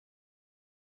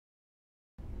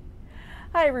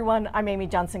Hi everyone, I'm Amy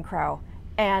Johnson-Crowe,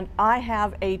 and I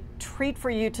have a treat for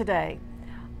you today.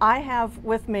 I have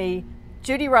with me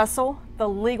Judy Russell, the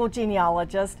legal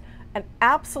genealogist, an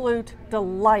absolute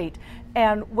delight.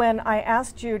 And when I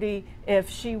asked Judy if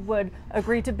she would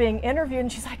agree to being interviewed,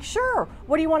 and she's like, sure,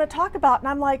 what do you want to talk about? And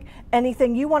I'm like,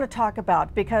 anything you want to talk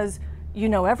about, because you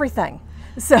know everything.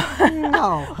 So,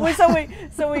 no.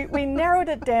 we narrowed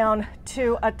it down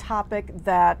to a topic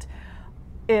that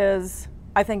is,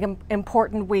 I think,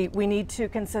 important we need to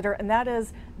consider, and that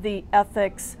is the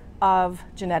ethics of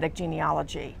genetic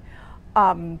genealogy.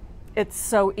 It's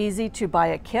so easy to buy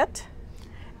a kit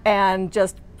and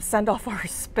just send off our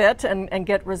spit and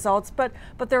get results, but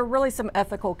there are really some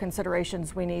ethical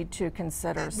considerations we need to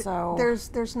consider. So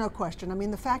there's no question. I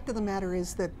mean, the fact of the matter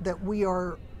is that we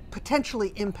are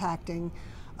potentially impacting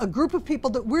a group of people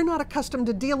that we're not accustomed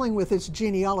to dealing with as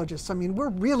genealogists. I mean, we're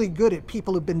really good at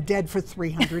people who've been dead for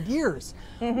 300 years.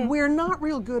 Mm-hmm. We're not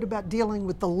real good about dealing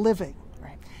with the living.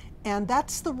 Right. And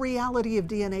that's the reality of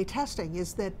DNA testing,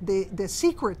 is that the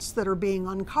secrets that are being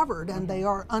uncovered, and they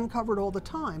are uncovered all the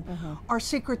time, are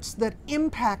secrets that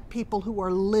impact people who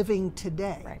are living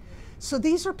today. Right. So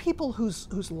these are people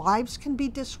whose lives can be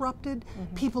disrupted,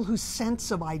 people whose sense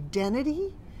of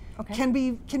identity can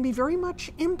be very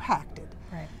much impacted.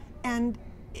 Right. And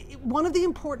one of the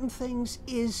important things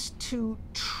is to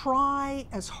try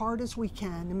as hard as we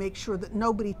can to make sure that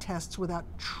nobody tests without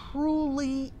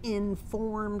truly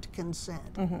informed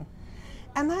consent.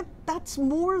 And that's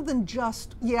more than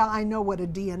just, yeah, I know what a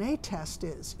DNA test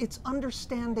is. It's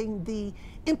understanding the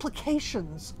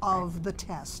implications of the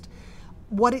test,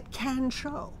 what it can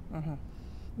show.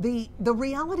 The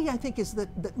reality, I think, is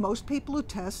that most people who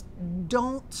test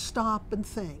don't stop and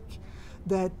think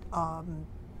that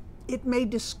it may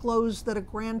disclose that a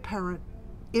grandparent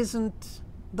isn't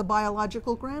the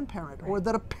biological grandparent, or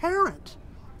that a parent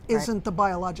isn't the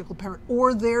biological parent,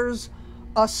 or there's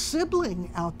a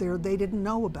sibling out there they didn't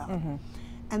know about.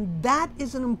 And that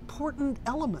is an important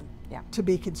element to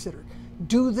be considered.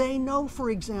 Do they know,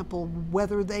 for example,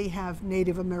 whether they have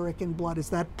Native American blood? Is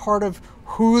that part of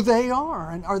who they are?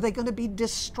 And are they going to be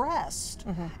distressed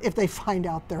if they find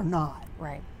out they're not?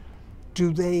 Right.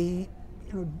 Do they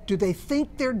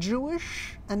think they're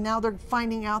Jewish, and now they're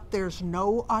finding out there's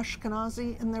no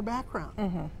Ashkenazi in their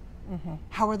background?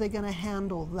 How are they going to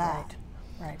handle that?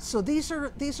 Right. So these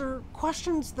are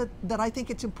questions that I think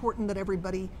it's important that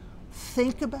everybody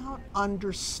think about,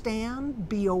 understand,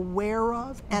 be aware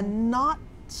of, and not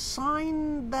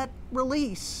sign that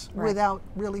release without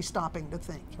really stopping to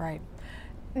think. Right.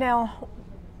 Now,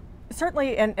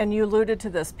 certainly, and you alluded to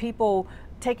this, people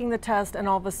taking the test and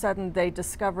all of a sudden they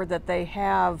discover that they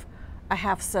have a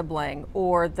half sibling,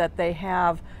 or that they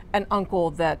have an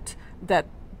uncle that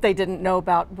they didn't know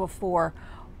about before.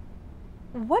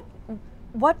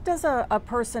 What does a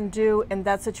person do in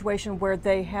that situation where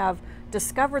they have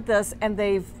discovered this and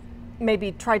they've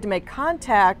maybe tried to make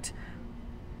contact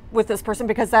with this person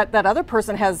because that other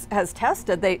person has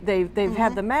tested, they've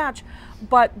had the match,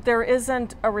 but there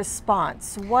isn't a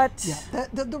response?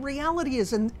 The reality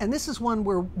is, and this is one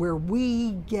where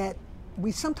we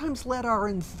sometimes let our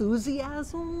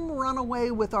enthusiasm run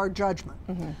away with our judgment.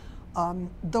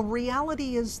 The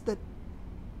reality is that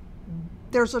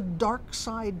there's a dark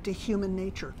side to human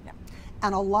nature.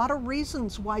 And a lot of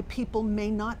reasons why people may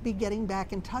not be getting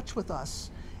back in touch with us.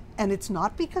 And it's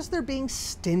not because they're being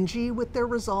stingy with their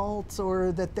results,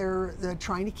 or that they're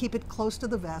trying to keep it close to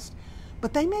the vest,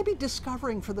 but they may be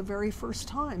discovering for the very first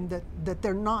time that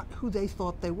they're not who they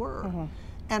thought they were,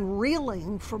 and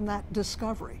reeling from that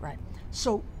discovery. Right.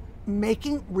 So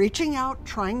reaching out,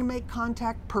 trying to make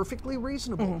contact, perfectly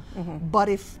reasonable. But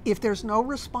if there's no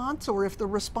response, or if the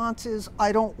response is,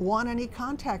 I don't want any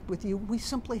contact with you, we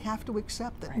simply have to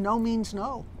accept that no means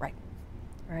no.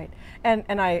 Right.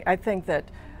 And I think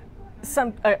that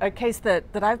a case that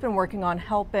I've been working on,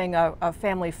 helping a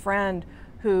family friend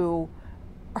who,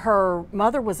 her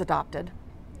mother was adopted,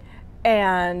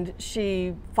 and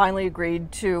she finally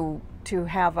agreed to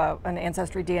have an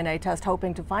ancestry DNA test,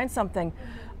 hoping to find something.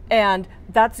 And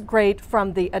that's great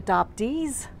from the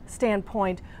adoptee's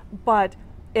standpoint, but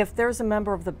if there's a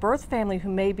member of the birth family who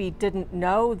maybe didn't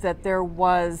know that there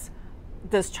was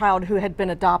this child who had been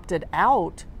adopted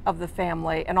out of the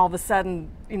family, and all of a sudden,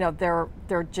 their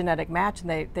genetic match and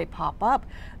they pop up,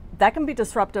 that can be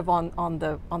disruptive on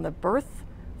the birth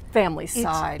family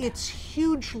side. It's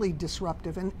hugely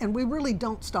disruptive, and we really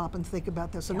don't stop and think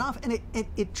about this enough, and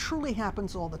it truly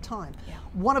happens all the time.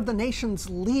 One of the nation's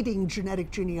leading genetic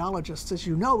genealogists, as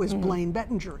you know, is Blaine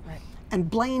Bettinger. And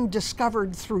Blaine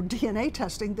discovered through DNA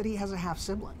testing that he has a half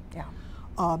sibling.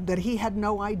 that he had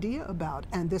no idea about.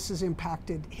 And this has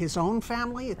impacted his own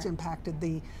family, it's impacted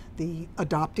the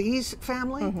adoptee's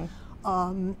family.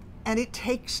 And it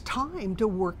takes time to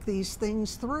work these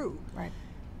things through. Right.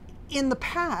 In the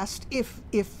past, if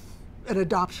an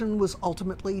adoption was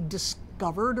ultimately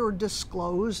discovered or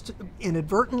disclosed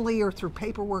inadvertently or through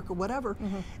paperwork or whatever,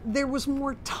 there was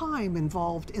more time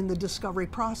involved in the discovery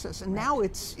process. And now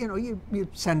it's, you know, you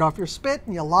send off your spit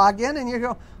and you log in and you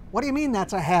go, what do you mean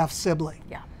that's a half sibling?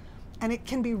 Yeah. And it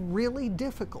can be really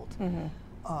difficult.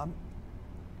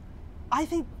 I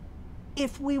think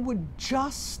if we would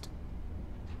just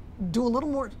do a little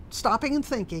more stopping and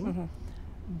thinking,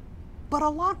 but a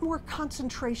lot more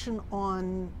concentration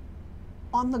on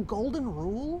the golden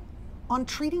rule, on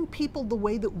treating people the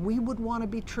way that we would want to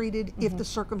be treated if the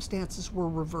circumstances were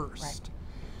reversed.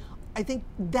 I think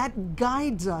that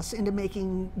guides us into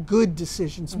making good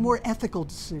decisions, more ethical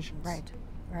decisions. Right,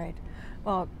 right.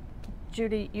 Well,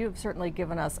 Judy, you've certainly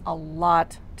given us a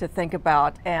lot to think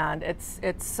about, and it's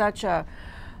such a,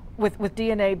 with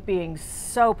DNA being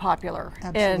so popular,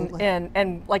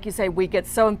 and like you say, we get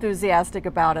so enthusiastic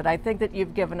about it. I think that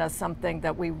you've given us something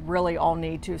that we really all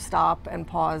need to stop and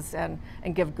pause and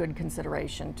give good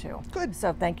consideration to. Good.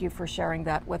 So thank you for sharing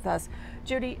that with us.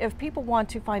 Judy, if people want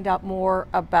to find out more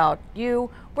about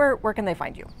you, where can they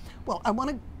find you? Well, I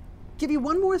want to give you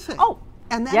one more thing. Oh,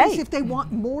 and that yay. is if they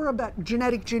want more about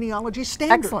genetic genealogy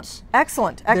standards. Excellent,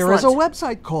 excellent, excellent. There is a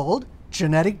website called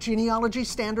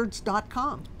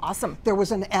geneticgenealogystandards.com. Awesome. There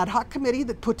was an ad hoc committee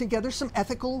that put together some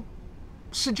ethical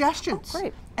suggestions. Oh,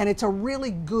 great. And it's a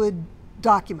really good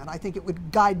document. I think it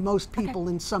would guide most people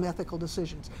in some ethical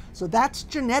decisions. So that's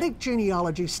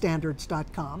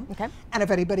geneticgenealogystandards.com. Okay. And if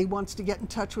anybody wants to get in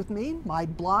touch with me, my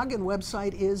blog and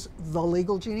website is The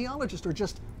Legal Genealogist, or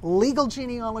just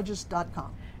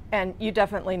legalgenealogist.com. And you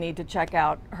definitely need to check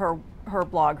out her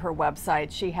blog, her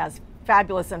website. She has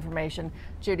fabulous information.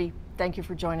 Judy, thank you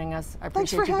for joining us. I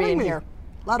appreciate you being here.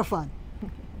 A lot of fun.